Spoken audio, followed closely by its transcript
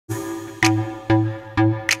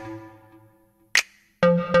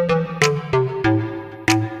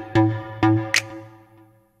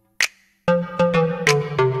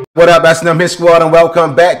What up, S&M Hit Squad, and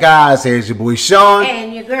welcome back, guys. Here's your boy Sean.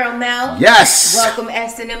 And your girl Mel. Yes. Welcome,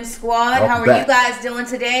 S&M Squad. Welcome How are back. you guys doing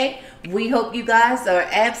today? We hope you guys are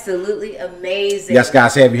absolutely amazing. Yes,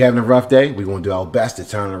 guys, if you're having a rough day, we're going to do our best to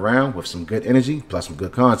turn it around with some good energy, plus some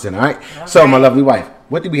good content, all right? So, my lovely wife,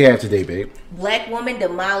 what do we have today, babe? Black woman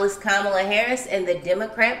demolished Kamala Harris and the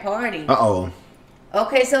Democrat Party. Uh-oh.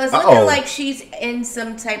 Okay, so it's looking like she's in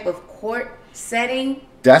some type of court setting.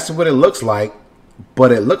 That's what it looks like,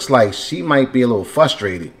 but it looks like she might be a little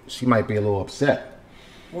frustrated. She might be a little upset.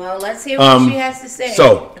 Well, let's hear what she has to say.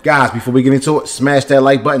 So, guys, before we get into it, smash that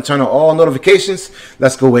like button, turn on all notifications.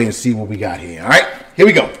 Let's go ahead and see what we got here, all right? Here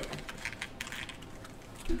we go.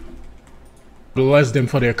 Bless them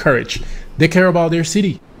for their courage. They care about their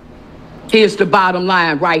city. Here's the bottom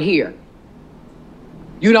line right here.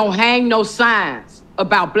 You don't hang no signs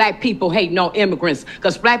about black people hating on immigrants,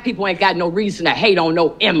 because black people ain't got no reason to hate on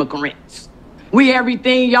no immigrants. We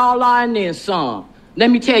everything y'all are and then some. Let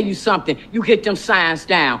me tell you something. You get them signs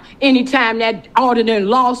down. Anytime that Alderman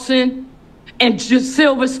Lawson and just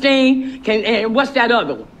Silverstein and what's that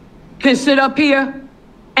other one, can sit up here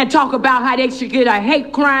and talk about how they should get a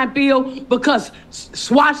hate crime bill because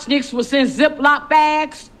swastiniks was in Ziploc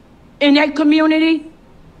bags in their community,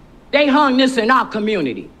 they hung this in our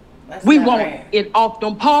community. We want it off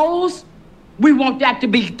them poles. We want that to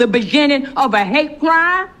be the beginning of a hate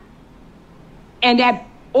crime. And that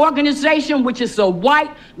organization, which is a white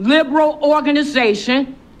liberal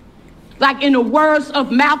organization, like in the words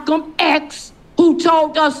of Malcolm X, who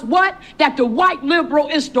told us what? That the white liberal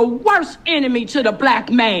is the worst enemy to the black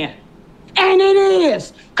man. And it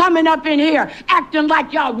is. Coming up in here, acting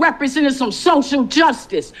like y'all representing some social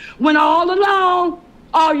justice, when all along,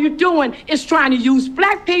 all you're doing is trying to use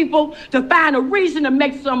black people to find a reason to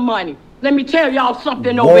make some money. Let me tell y'all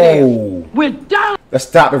something over there. We're done. Let's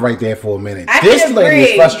stop it right there for a minute. This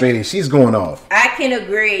lady is frustrated. She's going off. I can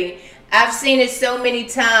agree. I've seen it so many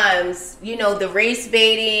times. You know, the race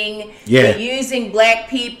baiting, the using black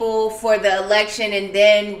people for the election, and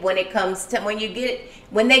then when it comes to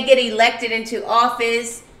when they get elected into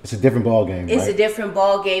office, it's a different ball game. It's a different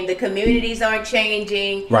ball game. The communities aren't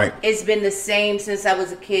changing. Right. It's been the same since I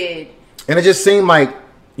was a kid. And it just seemed like,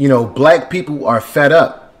 you know, black people are fed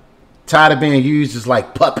up, tired of being used as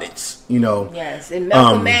like puppets, you know. Yes, and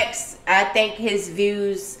Malcolm X, I think his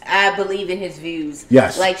views, I believe in his views.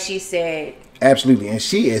 Yes. Like she said. Absolutely. And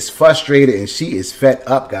she is frustrated and she is fed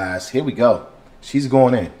up, guys. Here we go. She's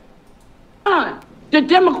going in. The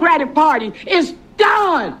Democratic Party is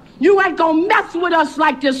done. You ain't gonna mess with us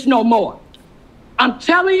like this no more. I'm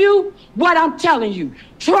telling you what I'm telling you.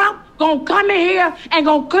 Trump gonna come in here and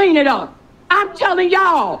gonna clean it up. I'm telling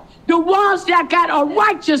y'all, the ones that got a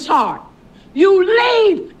righteous heart, you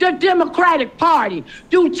leave the Democratic Party.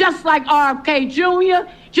 Do just like RFK Jr.,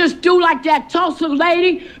 just do like that Tulsa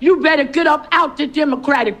lady. You better get up out the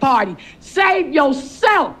Democratic Party. Save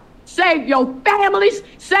yourself. Save your families,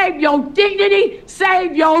 save your dignity,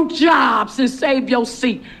 save your jobs, and save your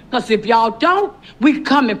seat. Because if y'all don't, we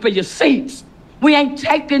coming for your seats. We ain't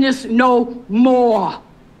taking this no more.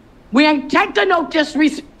 We ain't taking no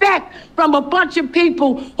disrespect from a bunch of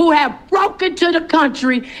people who have broken to the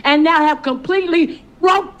country and now have completely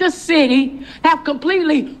broke the city, have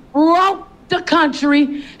completely broke the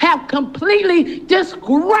country, have completely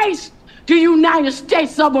disgraced the United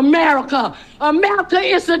States of America. America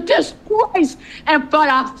is a disgrace. And for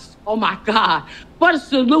us, oh my God, for the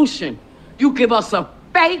solution, you give us a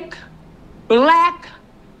fake, black,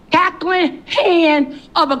 cackling hand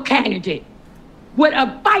of a candidate with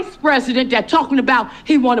a vice president that talking about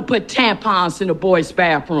he want to put tampons in the boys'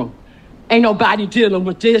 bathroom. Ain't nobody dealing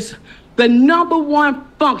with this. The number one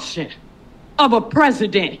function of a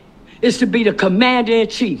president is to be the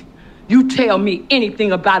commander-in-chief. You tell me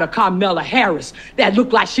anything about a Kamala Harris that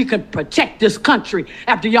looked like she could protect this country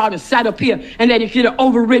after y'all done sat up here and let it get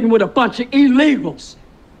overridden with a bunch of illegals.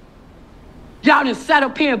 Y'all done sat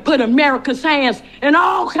up here and put America's hands in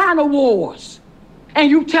all kind of wars. And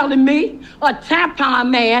you telling me a tampon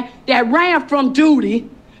man that ran from duty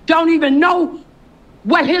don't even know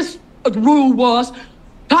what his rule was,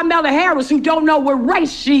 Kamala Harris, who don't know what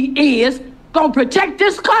race she is, gonna protect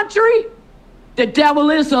this country? The devil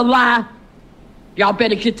is a lie. Y'all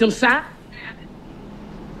better get them signed.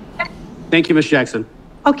 Thank you, Ms. Jackson.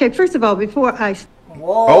 Okay, first of all, before I...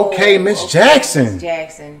 Whoa. Okay, Miss Jackson. Miss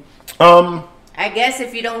Jackson. I guess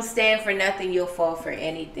if you don't stand for nothing, you'll fall for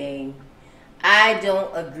anything. I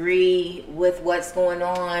don't agree with what's going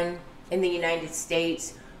on in the United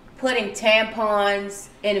States. Putting tampons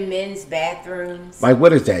in men's bathrooms. Like,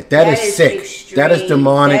 what is that? That is sick. Extreme. That is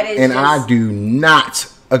demonic, That is and I do not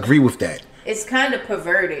agree with that. It's kind of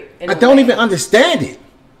perverted. I don't even understand it.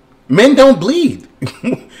 Men don't bleed.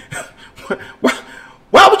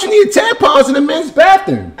 Why would you need tampons in the men's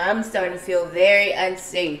bathroom? I'm starting to feel very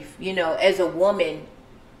unsafe, you know, as a woman.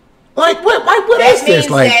 Like, what is this?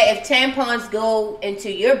 That means that if tampons go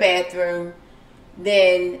into your bathroom,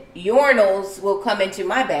 then urinals will come into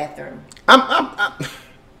my bathroom.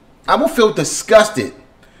 I will feel disgusted.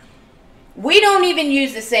 We don't even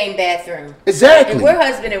use the same bathroom. Exactly. And we're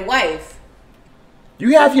husband and wife.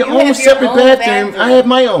 You have your own separate bathroom. I have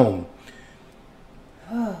my own.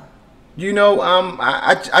 You know,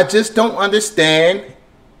 I just don't understand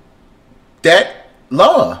that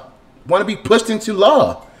law. Want to be pushed into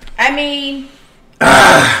law. I mean,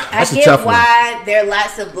 I get why there are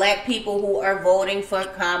lots of black people who are voting for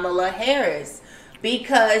Kamala Harris.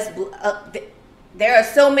 Because there are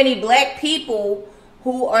so many black people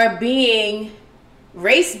who are being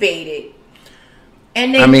race baited.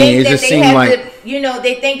 And they think that they have to, you know,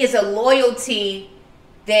 they think it's a loyalty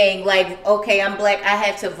thing. Like, okay, I'm black, I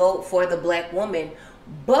have to vote for the black woman.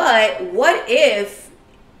 But what if,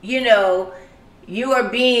 you know, you are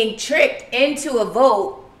being tricked into a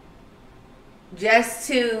vote just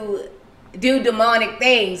to do demonic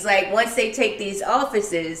things? Like, once they take these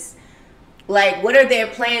offices, like, what are their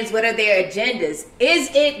plans? What are their agendas?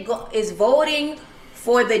 Is voting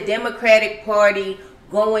for the Democratic Party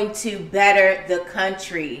going to better the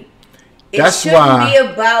country? It shouldn't be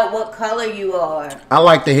about what color you are. I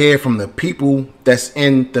like to hear from the people that's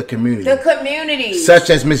in the community. The community. Such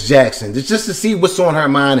as Miss Jackson. Just to see what's on her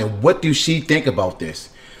mind and what do she think about this.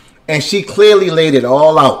 And she clearly laid it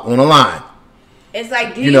all out on the line. It's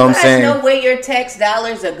like, do you guys know where your tax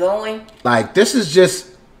dollars are going? Like, this is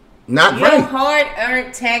just not right. Your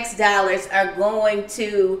hard-earned tax dollars are going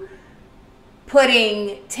to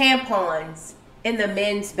putting tampons in the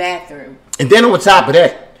men's bathroom. And then on top of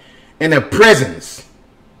that, in the prisons,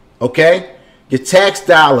 okay? Your tax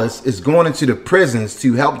dollars is going into the prisons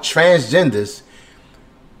to help transgenders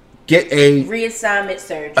get a reassignment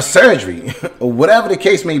surgery. A surgery, or whatever the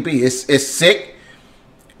case may be. It's sick.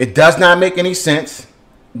 It does not make any sense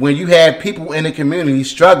when you have people in the community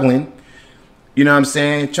struggling, you know what I'm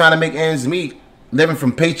saying, trying to make ends meet, living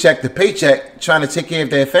from paycheck to paycheck, trying to take care of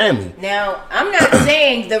their family. Now, I'm not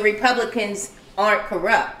saying the Republicans aren't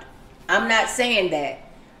corrupt. I'm not saying that.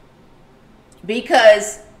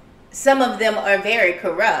 Because some of them are very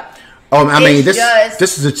corrupt. Oh, I mean,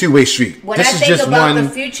 this is a two-way street. When this I think about the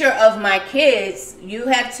future of my kids, you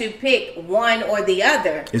have to pick one or the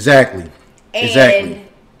other. Exactly. And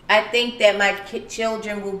I think that my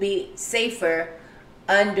children will be safer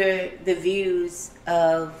under the views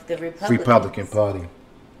of the Republican Party.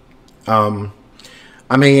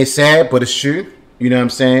 I mean, it's sad, but it's true. You know what I'm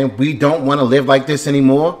saying? We don't want to live like this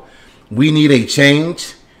anymore. We need a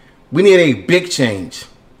change. We need a big change.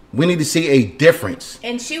 We need to see a difference.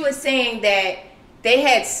 And she was saying that they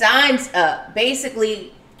had signs up,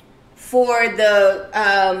 basically, for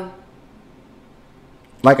the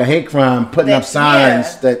like a hate crime, putting up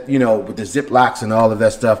signs that, you know, with the Ziplocs and all of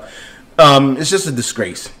that stuff. It's just a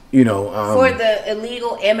disgrace, you know. For the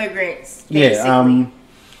illegal immigrants, basically. Yeah,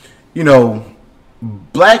 you know,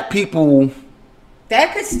 black people.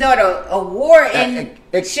 That could start a war in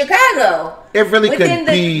Chicago. It really within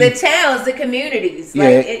could be the towns, the communities. Yeah,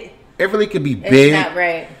 like it really could be big. It's not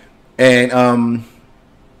right. And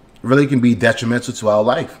really can be detrimental to our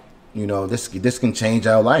life. You know, this can change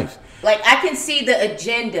our life. Like, I can see the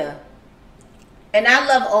agenda, and I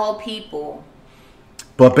love all people.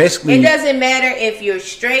 But basically, it doesn't matter if you're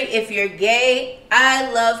straight, if you're gay.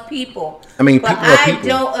 I love people. I mean, but I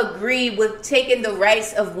don't agree with taking the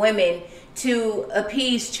rights of women to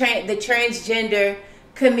appease the transgender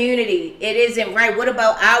community. It isn't right. What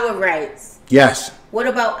about our rights? Yes. What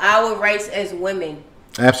about our rights as women?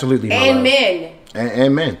 Absolutely. And men.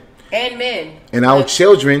 And men. And men. And our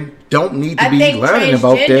children don't need to be learning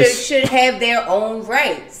about this. I think transgenders should have their own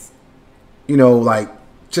rights. You know, like,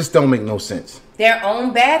 just don't make no sense. Their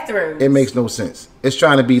own bathrooms. It makes no sense. It's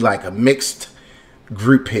trying to be like a mixed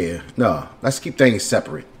group here. No, let's keep things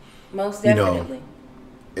separate. Most definitely. You know,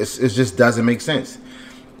 it just doesn't make sense.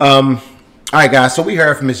 All right, guys. So we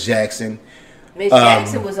heard from Miss Jackson. Miss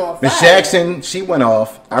Jackson was on fire. Miss Jackson, she went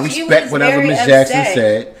off. I respect whatever Miss Jackson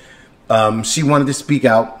said. She wanted to speak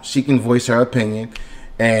out. She can voice her opinion,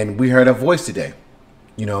 and we heard her voice today.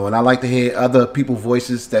 You know, and I like to hear other people's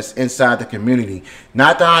voices that's inside the community,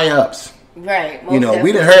 not the high ups. Right. You know,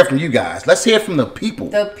 we didn't hear from you guys. Let's hear from the people.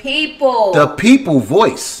 The people. The people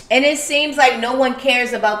voice. And it seems like no one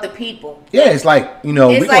cares about the people. Yeah, it's like, you know,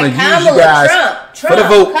 we're going to use you guys Trump, for the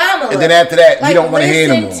vote. Kamala. And then after that, we don't want to hear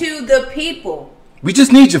them more. Listen to the people. We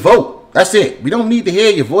just need your vote. That's it. We don't need to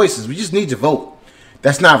hear your voices. We just need your vote.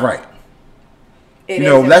 That's not right.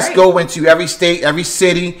 Let's go into every state, every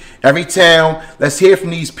city, every town. Let's hear from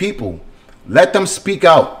these people. Let them speak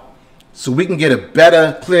out so we can get a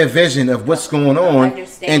better, clear vision of what's going on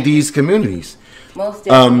in these communities. Most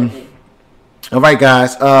definitely. All right,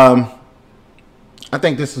 guys. I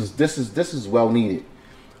think this is well needed.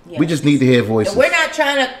 Yes. We just need to hear voices. And we're not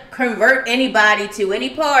trying to convert anybody to any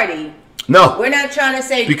party. No. We're not trying to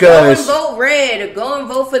say go and vote red or go and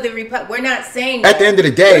vote for the Republic. We're not saying that. At the end of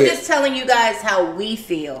the day, we're just telling you guys how we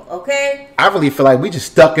feel, okay? I really feel like we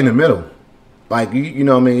just stuck in the middle. Like, you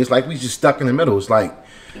know what I mean? It's like we just stuck in the middle. It's like,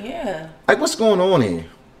 yeah. Like, what's going on here?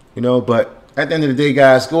 But at the end of the day,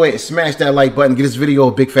 guys, go ahead and smash that like button. Give this video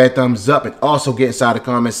a big fat thumbs up. And also get inside the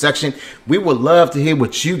comment section. We would love to hear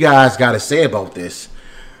what you guys got to say about this.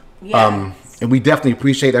 Yes. And we definitely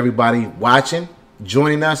appreciate everybody watching,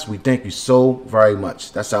 joining us. We thank you so very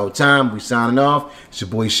much. That's our time. We signing off. It's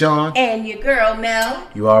your boy Sean. And your girl Mel.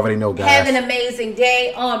 You already know, guys. Have an amazing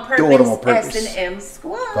day on purpose. Do it on purpose. S&M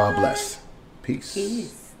Squad. God bless. Peace.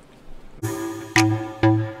 Peace.